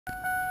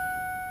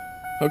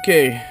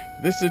Okay,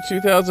 this is a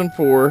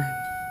 2004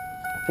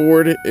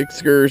 Ford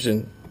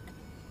Excursion.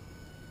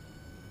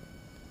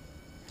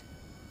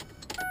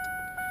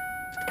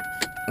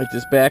 I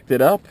just backed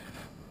it up.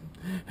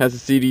 Has a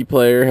CD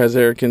player, has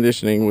air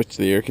conditioning, which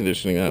the air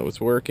conditioning on it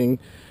was working.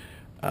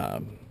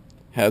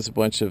 Has a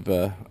bunch of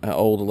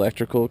old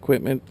electrical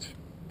equipment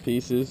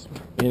pieces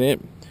in it.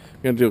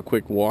 I'm going to do a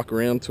quick walk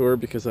around tour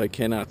because I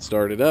cannot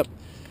start it up.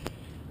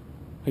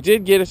 I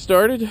did get it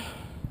started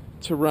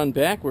to run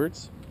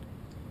backwards,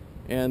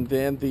 and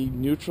then the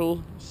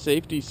neutral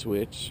safety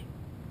switch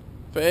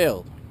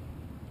failed.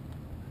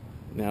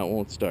 Now it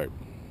won't start.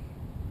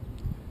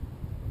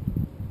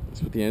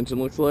 That's what the engine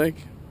looks like.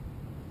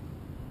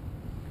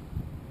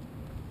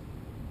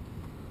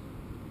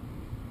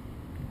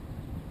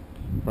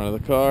 Front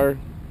of the car.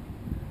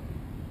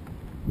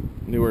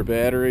 Newer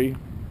battery.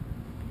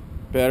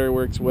 Battery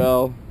works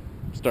well.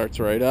 Starts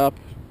right up.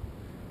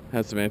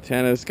 Has some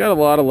antennas. Got a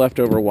lot of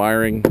leftover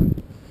wiring.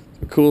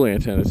 Some cool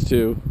antennas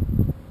too.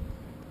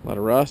 A lot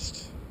of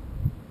rust.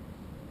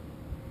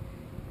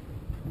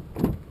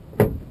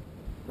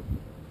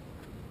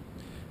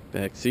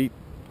 Back seat,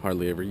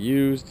 hardly ever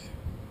used.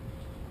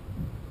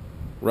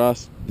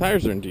 Rust.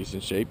 Tires are in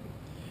decent shape.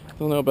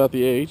 Don't know about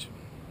the age.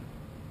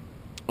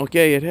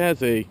 Okay, it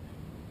has a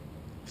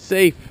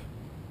safe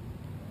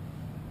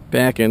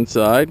back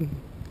inside. And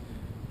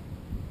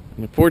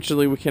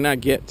unfortunately, we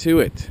cannot get to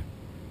it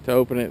to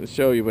open it and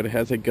show you, but it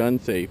has a gun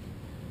safe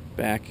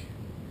back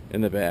in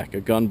the back. A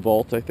gun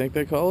vault, I think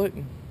they call it.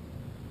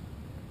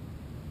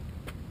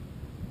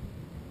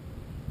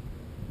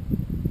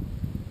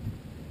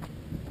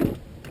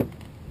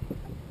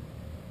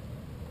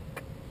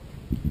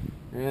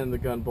 And the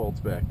gun bolt's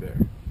back there.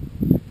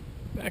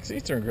 Back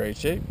seats are in great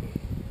shape.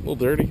 A little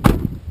dirty.